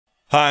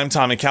Hi, I'm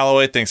Tommy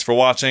Calloway. Thanks for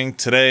watching.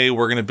 Today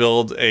we're going to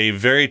build a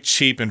very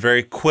cheap and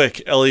very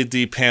quick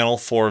LED panel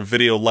for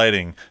video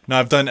lighting. Now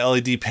I've done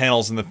LED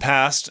panels in the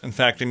past. In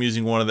fact, I'm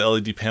using one of the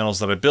LED panels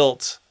that I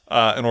built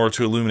in order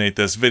to illuminate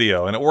this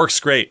video, and it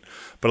works great,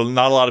 but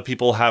not a lot of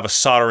people have a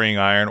soldering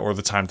iron or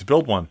the time to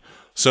build one.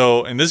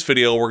 So in this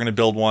video we're going to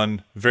build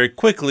one very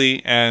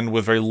quickly and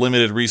with very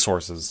limited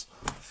resources.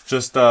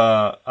 Just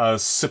a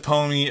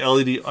Siponi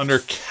LED under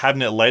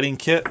cabinet lighting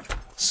kit,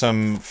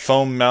 some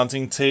foam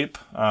mounting tape,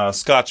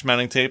 Scotch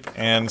mounting tape,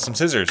 and some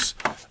scissors.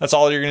 That's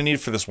all you're gonna need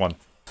for this one.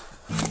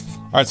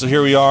 All right, so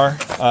here we are.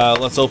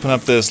 Let's open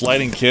up this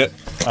lighting kit.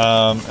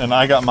 And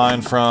I got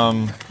mine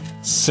from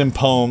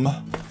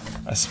Siponi.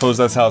 I suppose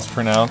that's how it's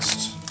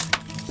pronounced.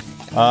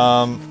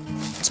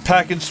 It's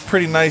packaged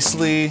pretty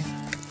nicely.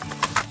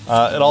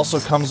 It also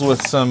comes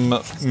with some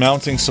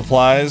mounting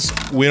supplies.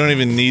 We don't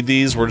even need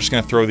these, we're just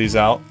gonna throw these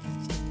out.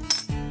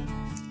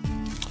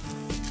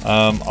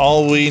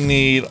 All we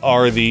need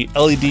are the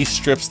LED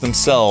strips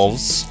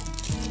themselves,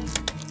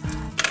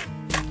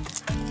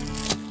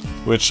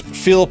 which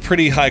feel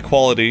pretty high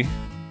quality.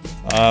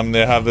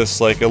 They have this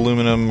like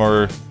aluminum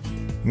or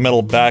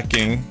metal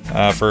backing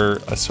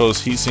for, I suppose,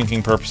 heat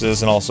sinking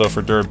purposes and also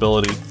for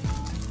durability.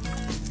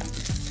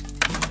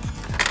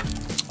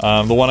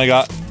 The one I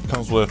got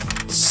comes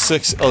with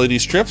 6 LED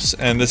strips,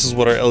 and this is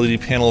what our LED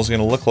panel is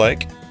going to look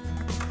like.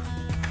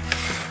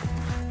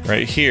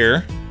 Right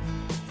here.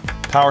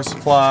 Power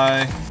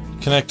supply,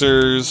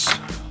 connectors.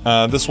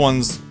 This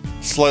one's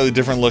slightly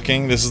different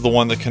looking. This is the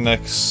one that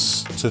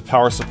connects to the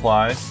power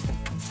supply.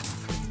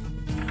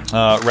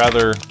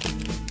 Rather,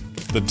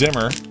 the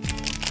dimmer.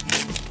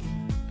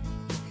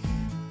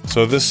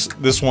 So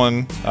this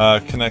one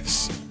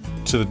connects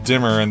to the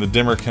dimmer, and the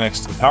dimmer connects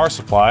to the power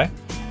supply.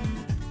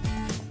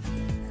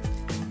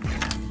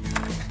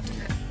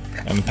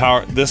 And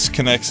this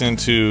connects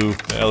into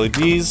the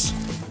LEDs.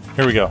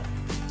 Here we go.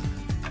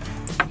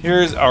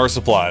 Here's our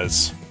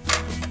supplies.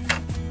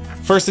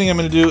 First thing I'm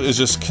going to do is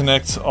just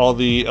connect all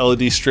the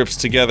LED strips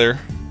together.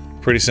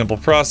 Pretty simple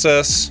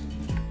process.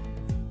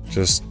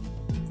 Just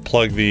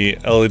plug the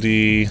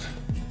LED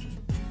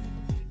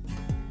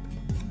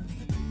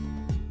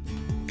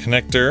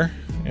connector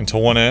into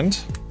one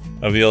end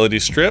of the LED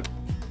strip.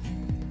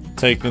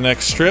 Take the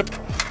next strip,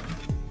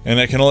 and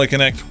it can only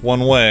connect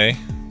one way.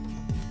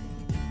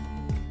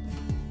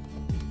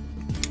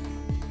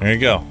 There you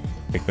go.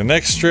 Take the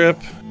next strip.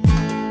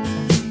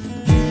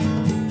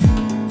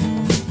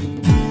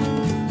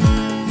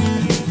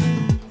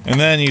 And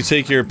then you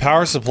take your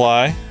power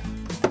supply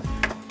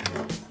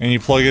and you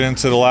plug it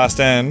into the last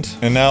end.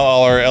 And now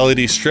all our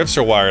LED strips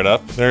are wired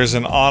up. There's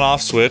an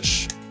on-off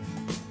switch.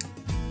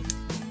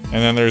 And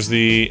then there's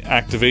the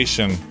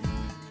activation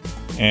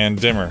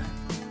and dimmer.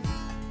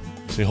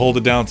 So you hold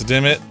it down to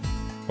dim it,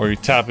 or you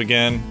tap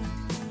again,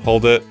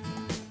 hold it,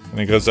 and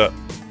it goes up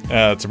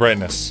to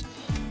brightness.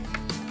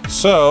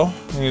 So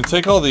you're gonna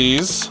take all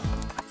these,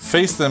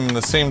 face them in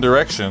the same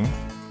direction,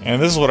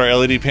 and this is what our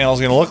LED panel is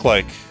gonna look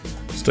like.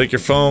 So take your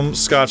foam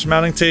Scotch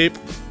mounting tape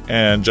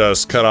and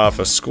just cut off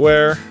a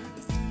square,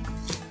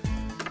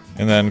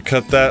 and then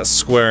cut that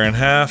square in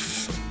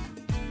half,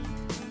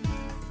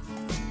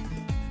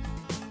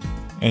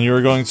 and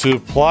you're going to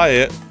apply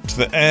it to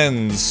the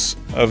ends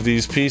of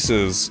these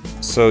pieces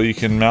so you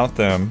can mount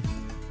them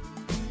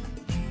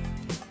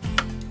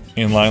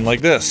in line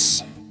like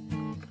this.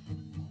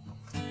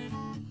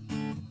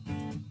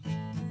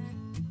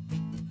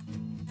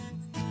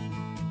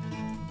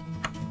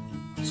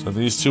 So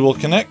these two will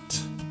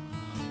connect.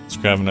 Let's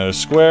grab another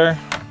square.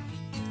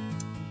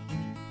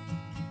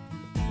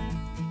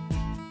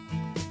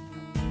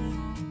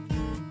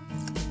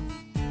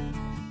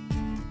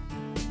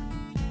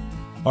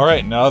 All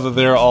right, now that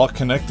they're all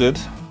connected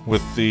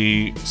with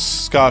the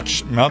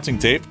Scotch mounting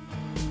tape,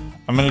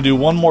 I'm going to do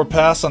one more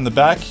pass on the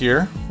back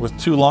here with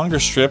 2 longer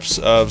strips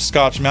of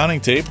Scotch mounting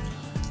tape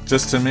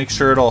just to make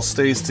sure it all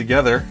stays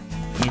together.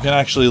 You can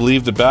actually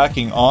leave the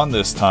backing on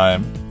this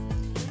time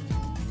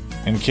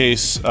in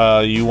case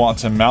you want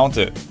to mount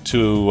it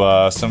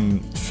to some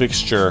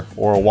fixture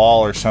or a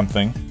wall or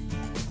something.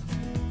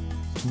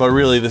 But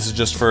really, this is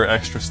just for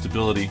extra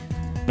stability.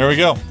 There we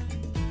go.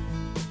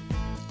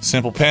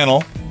 Simple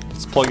panel.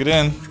 Let's plug it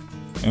in.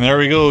 And there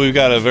we go. We've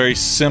got a very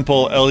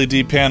simple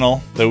LED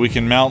panel that we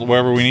can mount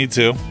wherever we need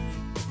to.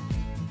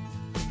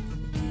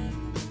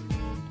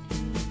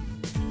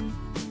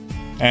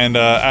 And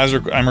as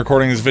I'm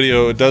recording this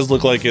video, it does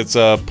look like it's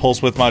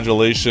pulse width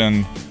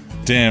modulation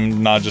dimmed,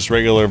 not just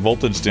regular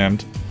voltage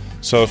dimmed.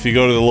 So if you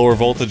go to the lower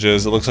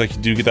voltages, it looks like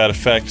you do get that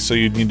effect, so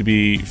you'd need to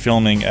be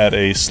filming at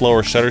a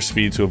slower shutter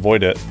speed to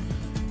avoid it.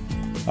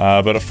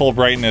 But at full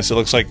brightness, it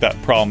looks like that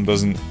problem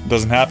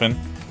doesn't happen.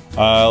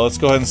 Let's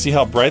go ahead and see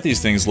how bright these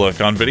things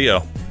look on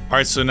video.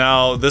 Alright, so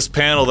now this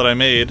panel that I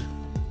made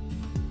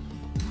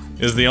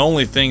is the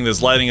only thing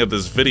that's lighting up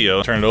this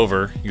video. Turn it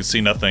over, you can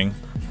see nothing.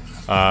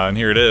 And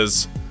here it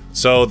is.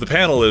 So the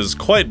panel is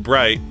quite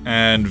bright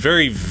and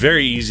very,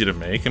 very easy to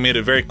make. I made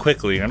it very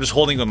quickly. I'm just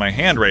holding it with my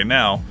hand right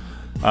now.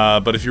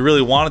 But if you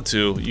really wanted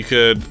to, you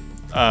could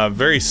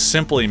very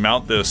simply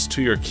mount this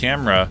to your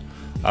camera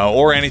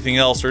or anything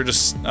else, or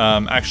just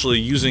actually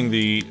using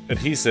the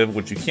adhesive,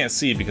 which you can't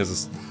see because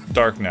it's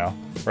dark now,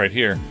 right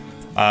here.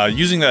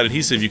 Using that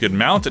adhesive, you could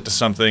mount it to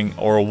something,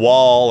 or a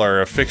wall,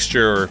 or a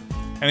fixture, or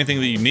anything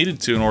that you needed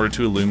to in order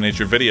to illuminate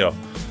your video.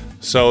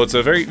 So it's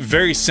a very,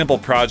 very simple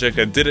project.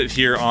 I did it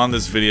here on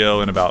this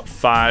video in about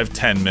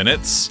 5-10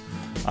 minutes.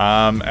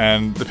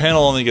 And the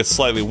panel only gets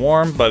slightly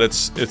warm, but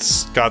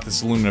it's got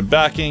this aluminum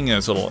backing,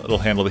 and so it'll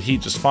handle the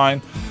heat just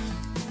fine.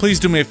 Please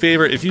do me a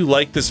favor, if you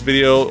like this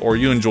video or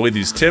you enjoy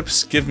these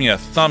tips, give me a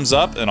thumbs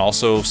up and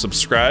also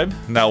subscribe.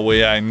 And that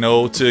way I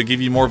know to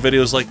give you more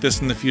videos like this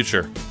in the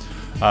future.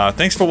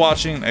 Thanks for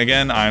watching.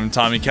 Again, I'm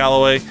Tommy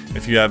Calloway.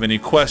 If you have any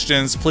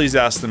questions, please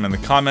ask them in the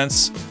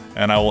comments,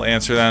 and I will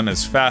answer them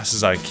as fast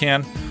as I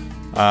can.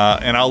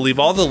 And I'll leave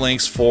all the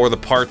links for the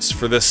parts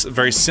for this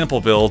very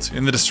simple build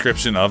in the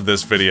description of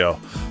this video.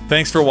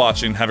 Thanks for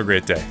watching. Have a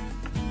great day.